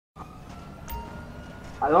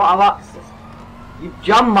I don't have access. You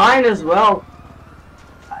jammed mine as well.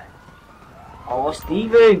 Oh,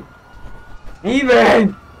 Steven!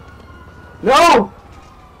 Steven! No!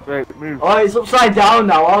 Wait, move. Oh, it's upside down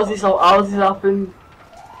now. How's this happened?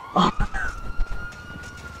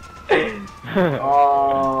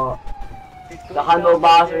 Oh, the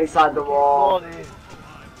handlebars are inside the wall.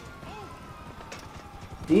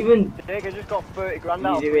 Steven, Jake, I just got 30 grand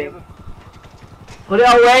out of doing? it. Put it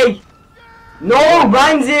away! No!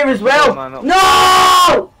 Mine's here as well!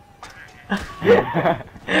 No!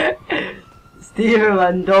 Steven,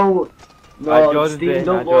 man, don't. No, Steven,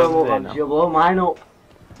 don't blow him up. You'll blow mine up.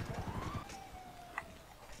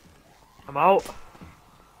 I'm out.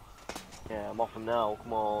 Yeah, I'm off him now,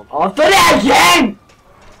 come on. Oh, I've done it again!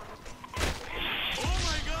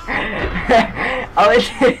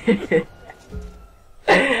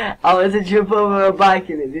 I was to jump over a bike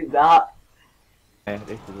and it did that. Yeah,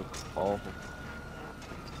 this is awful.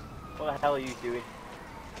 What the hell are you doing?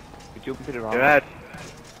 You're jumping around. You're dead.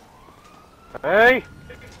 Hey!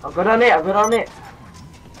 I've got on it.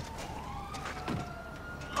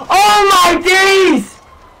 Oh my days!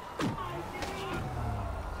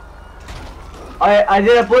 I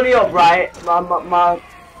did a bunny up, right?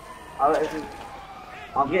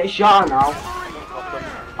 I'm getting shot at now.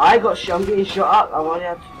 I'm getting shot at. I've only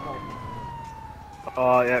had to.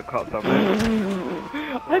 Oh yeah, cropped up.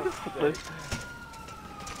 I just put this.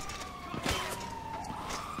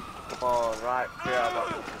 Oh, right, yeah, I'm not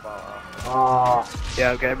talking about that. Oh. Yeah,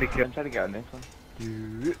 I'm getting me killed. I'm trying to get on this one.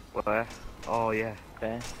 Where? Oh yeah,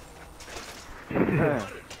 there.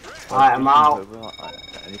 Alright, I'm out.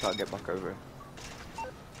 And you can't get back over it.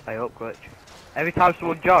 I hope glitch. Every time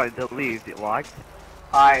someone joins, it leaves, it lags.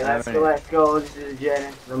 Alright, let's go. This is a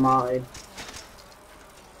journey to the mountain.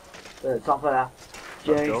 To the top of the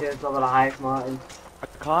journey to the top of the highest mountain. I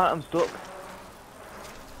can't, I'm stuck.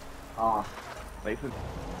 Oh. Wait for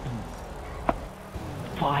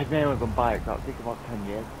 5 minutes on bikes, that'll take about 10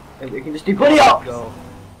 years. If we can just do bunny ups! Go.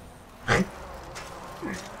 I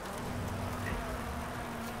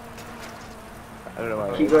don't know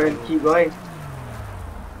why. Keep going.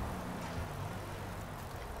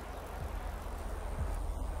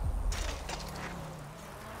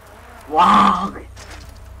 Wow!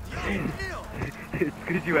 It's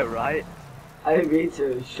because you went right. I didn't mean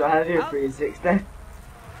to. I was trying to do a 360.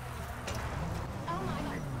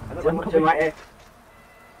 Turn right here.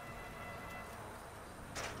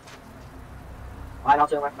 Why not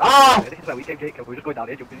turn left? Ah! This is where we take Jacob, we're just going down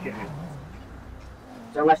here, jumping shit.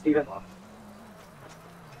 Turn left, Steven.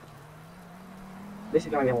 This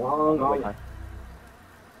is going to be a long way.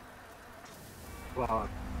 Wow.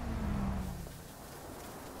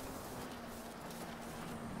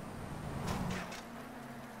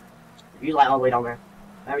 You like all the way down there.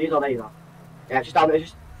 Use all there, you know. Yeah, just down there,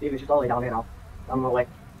 Steven, just all the way down there now. Down the way.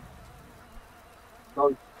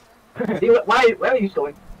 No. Steven, where are you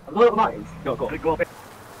going? I'm going up the mountains. Go up it.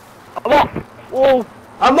 I'm off! Whoa!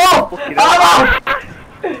 I'm off! I'm off!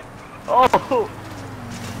 Oh!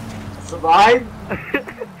 Survive?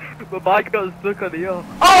 My bike got stuck on the hill.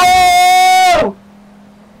 Oh!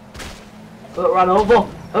 I got run over.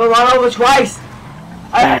 I got run over twice.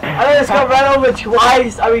 I just got run over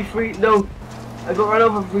twice. I got run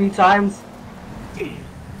over 3 times.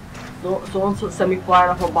 So, someone sent me flying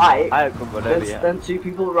off a bike. I haven't come run over yet. Then 2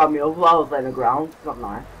 people ran me over while I was laying on the ground. It's not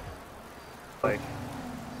nice.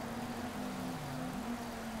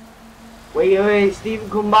 Wait, Steven,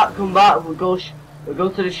 come back. We'll go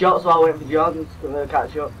to the shops while I wait for Jordan to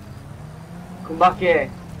catch up. Come back here.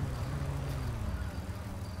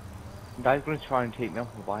 The guy's gonna try and take me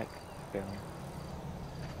off my bike.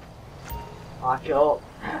 Park it up.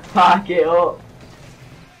 Park it up.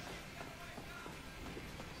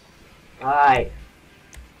 Alright.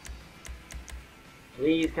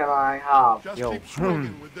 Please can I have Just keep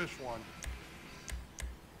smoking with this one.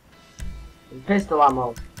 some pistol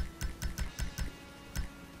ammo?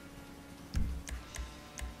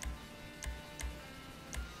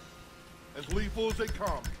 As lethal as they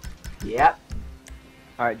come. Yep.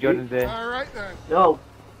 Alright, Jordan's there. Alright then. No.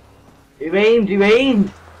 You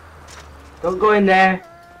aimed. Don't go in there.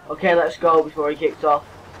 Okay, let's go before he kicks off.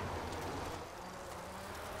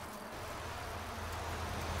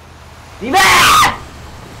 Steven!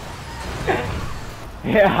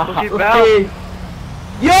 Yeah, Okay.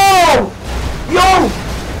 Yo!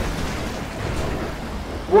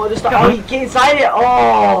 What just oh, you get inside it?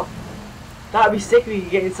 Oh! That'd be sick if you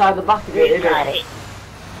could get inside the back of it, isn't it?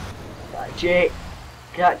 Catch it.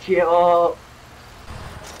 Catch it up.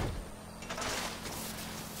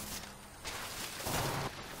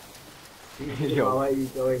 Yo. Where are you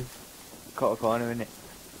going? Cut a corner in it.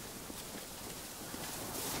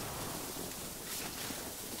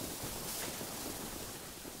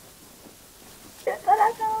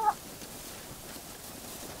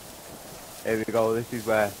 Here we go, this is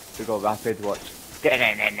where we go rapid, watch. Yo!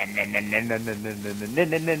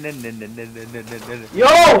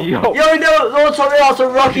 Yo. Yo, no, something else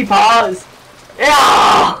some rocky parts!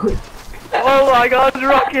 Yeah! Oh my god,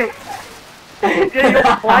 Rocky! Yeah,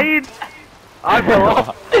 you're flying! I fell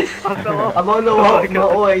off! I fell off! I'm on the Oh my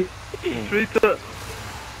God. motorway. Tree to...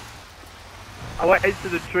 I went into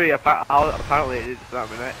the tree, apparently it didn't snap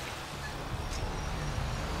my neck.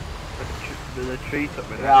 The tree took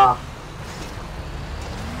my neck. Yeah.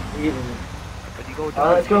 Even. When you go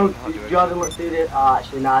down, Let's go. you can't Do do you want to do this? Oh,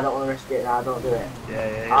 actually, nah, I don't want to risk it. Nah, don't do it.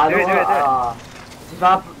 Yeah. I Do don't it. want. If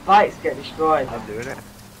our bikes get destroyed. I'm doing it.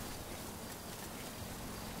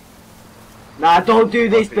 Nah, don't do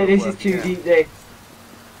this Fuck it, bit. This is working too out. deep. This.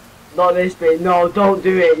 Not this bit. No, don't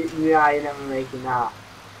do it. Nah, you're never making that.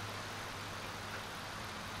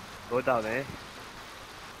 Go down there.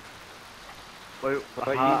 Wait, What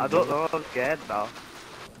I you- don't know, I'm scared now.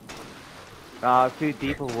 Nah, too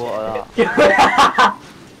deep of water that.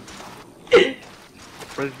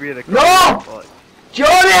 Frisbee in a No! car.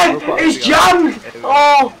 Jordan! It's jammed!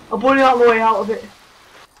 Oh, I'm pulling out my way out of it.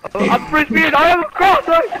 I'm Frisbee and I am a cross!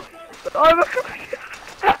 I'm a cross!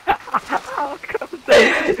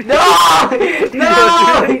 No!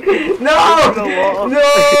 No!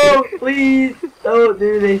 No! Please don't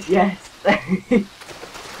do this. Yes.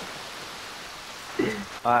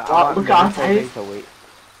 Alright, look at our tires. Wait.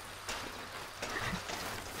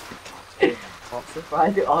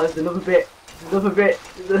 Surprised it. Oh, there's another bit. There's another bit.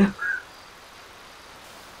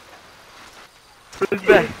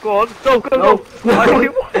 Frisbee, go on, go! No. I only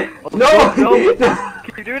want- No! No!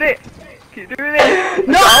 Keep doing it! Keep doing it!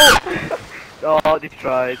 No! Oh,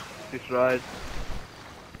 destroyed.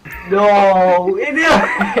 No!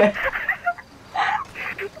 Idiot!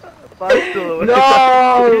 I'm still away.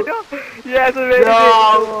 No! Yes, I made it!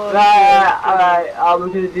 No! Alright, I'm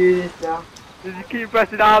gonna do this now. Just keep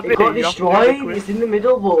pressing RB. It got you have to do it destroyed. quick. It's in the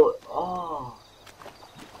middle, but oh.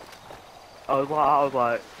 I was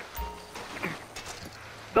like,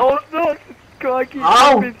 no, come on, keep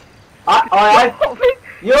Ow! moving.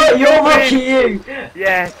 You're lucky, you.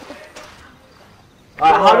 Yeah,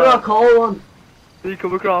 Alright, how do I call one? you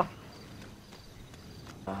come across.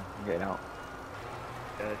 I'm getting out.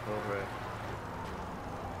 Yeah, it's over it.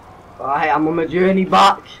 Alright, I'm on my journey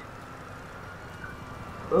back.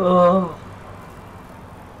 Oh.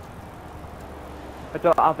 I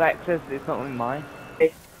don't have access, it's not in mine.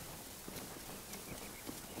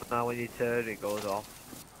 Now when you turn, it goes off.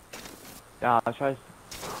 Yeah, I'll try to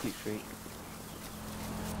keep straight.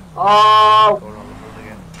 Oh. Going on the front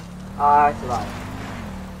again. Alright, it's alright.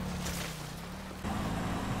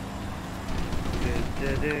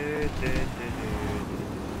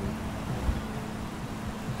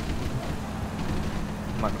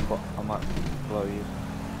 I might blow you.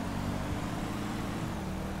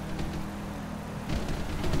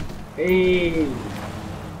 Hey.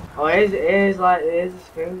 Oh, it is like there's a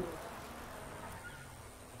screen.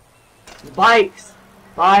 Bikes,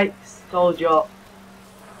 told you.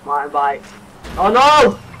 Mountain bikes. Oh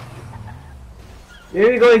no!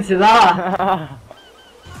 Maybe go into that.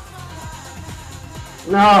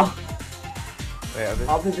 No. Wait, I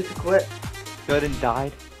I'll be just quit. Jordan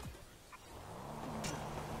died.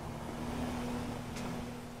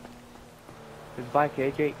 His bike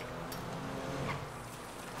here, Jake.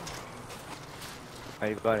 Oh,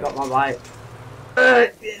 you got Got it. my bike.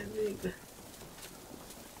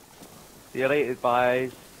 See you later,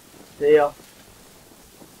 guys. See ya.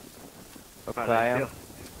 Okay.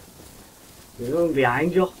 You're going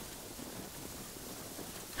behind you.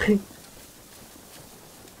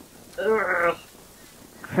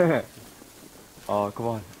 Oh, come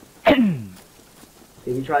on.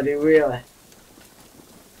 Did you try to do really?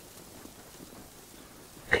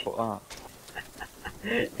 Fuck that.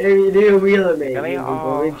 If you do a wheel at me, Come you'll be here.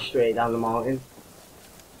 going straight down the mountain.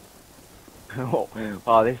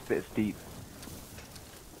 Oh, this bit's deep.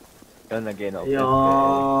 And again up.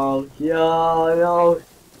 Yo, yo.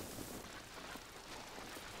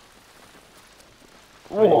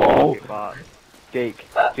 Whoa! Jake.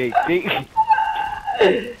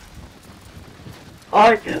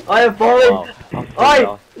 I am falling. Wow, I'm so Oi,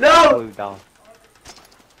 down. no! So down.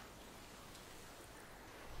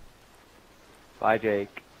 Bye,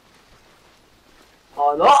 Jake.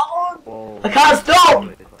 Oh no! Whoa. I can't stop!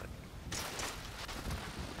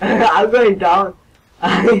 I'm going down.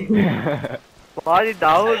 Slide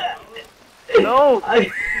down. No.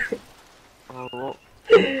 I- Oh,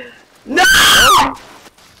 No!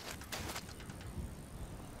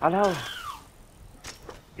 Hello.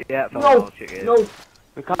 yeah, No! chicken. No!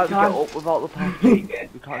 We can't get up without the pass, Jake.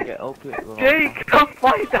 We can't get up it without Jake, come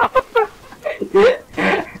fly down.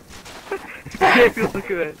 If you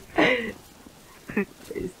look at it.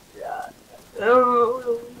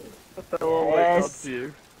 Oh, I fell all the way down Yes. to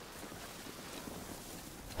you.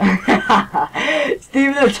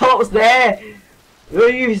 Steven, the top's there. You're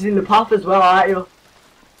using the path as well, aren't you?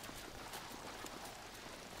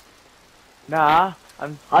 Nah,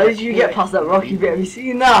 I'm. How did you get past that rocky bit? Have you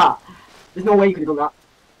seen that? There's no way you could have done that.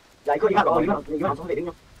 Yeah, you can't go on, you can't on it, didn't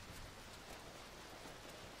you?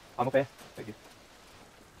 I'm up here. Thank you.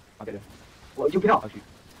 I'll get you. What, are you jumping off? I'll shoot.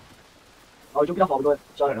 Oh, jumping off, I'm going.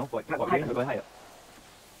 I Sorry. don't know. What? Can I What? go We're going higher.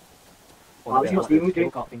 Let's see what Steven's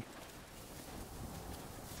doing.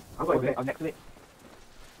 I'm going I'm next to it.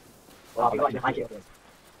 Well, I'll be like, I can't.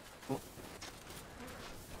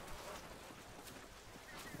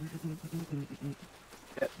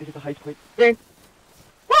 Yeah, this is the high point.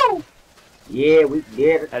 Woo! Yeah, we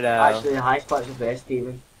did. Hello. Actually, the high spot's the best,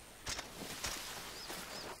 Steven.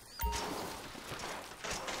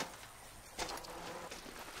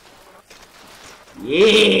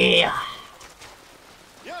 Yeah!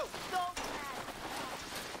 Yo, stop!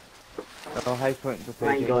 Oh, high point to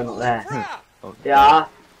I ain't going up there. Oh, Yeah,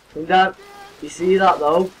 come down. You see that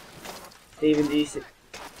though? Steven, do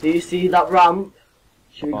you see that ramp?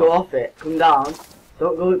 Should we go What? off it? Come down.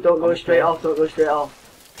 Don't go I'm straight scared. off, don't go straight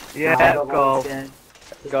off. Yeah, I don't go. want to scared.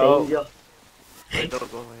 It's Go. danger.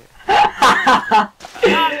 Don't go, mate.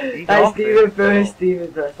 He's Hey, off Steven it. first,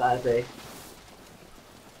 Steven first, I say.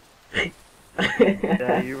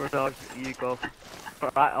 Yeah, you run on, you go.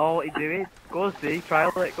 Right, oh, what are you doing? Go and see,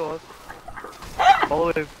 trial it, go on.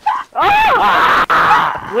 Follow him.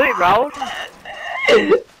 Ah! Split it round.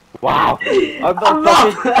 Wow! I'm not I'm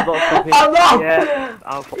not! stopping. I'm not stopping. I'm not! Yeah,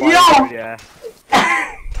 I'm flying Yo! through the air.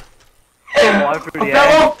 Flying through the I air.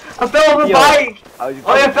 fell off! I fell off the Yo. bike! I was just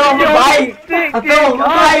Oh, I fell off the bike! Sick, I fell off dick. the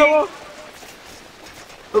bike!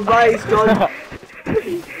 The bike's gone.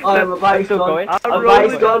 Oh, my bike's still gone. going. I'm My rolling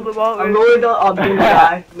bike's down gone. the mountain. I'm rolling down. I'm gonna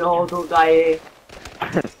die. No, don't die here.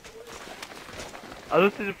 I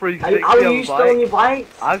just did a 360 How are on you the still on your bike.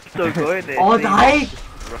 bike? I'm still going there. Oh, see? die! Right,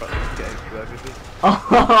 getting through everything.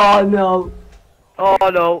 Oh no. Oh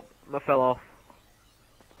no, I fell off.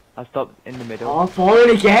 I stopped in the middle. Oh, I'm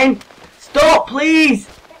falling again. Stop, please.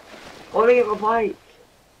 I want to get my bike.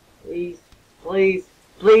 Please, please,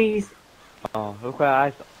 please. Oh, look where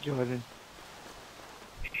I stopped, Jordan.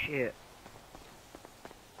 Shit.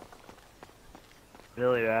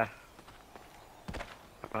 Really, yeah.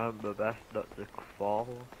 I'm the best not to fall.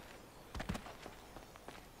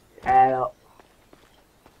 Head up.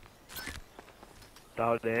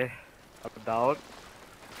 Down there. I'm down.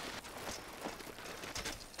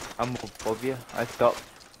 I'm above you. I stopped.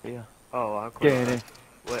 Yeah. Oh, I'm Get going. in it.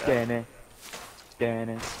 Wait, Get in it. Get in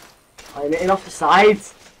it. I'm hitting off the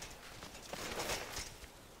sides.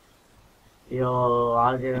 Yo,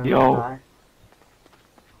 I'm gonna Yo. die.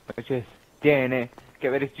 Watch this. Get in it. Get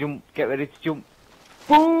ready to jump. Get ready to jump.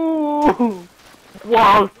 Boom!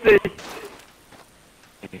 wow, sick!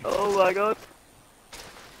 Oh my god.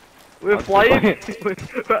 We're I'm flying! flying.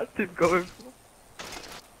 We're active going.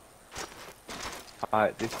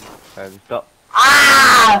 Alright, this is where we stop.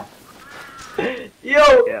 Ah! Yo!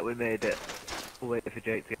 Yeah, we made it. We'll wait for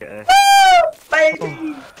Jake to get there.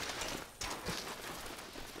 Baby!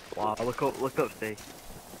 Wow, look up, Steve.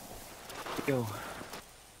 Yo.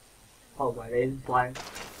 Oh my, it is blind.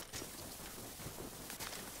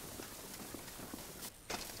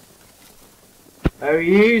 Where are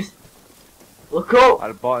you? Look up! At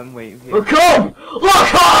the bottom, waiting for you. Look up!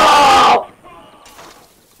 Look up!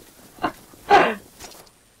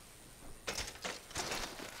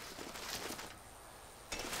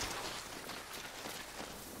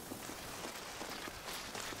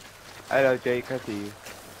 Hello, Jake. I see you.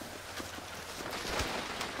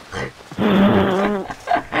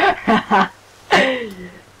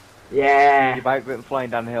 Yeah. Your bike went flying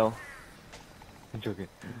down the hill. I'm joking.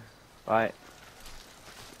 Right.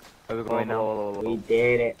 Where are we going now? We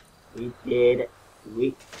did it. We did it.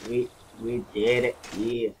 We did it.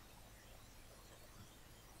 Yeah.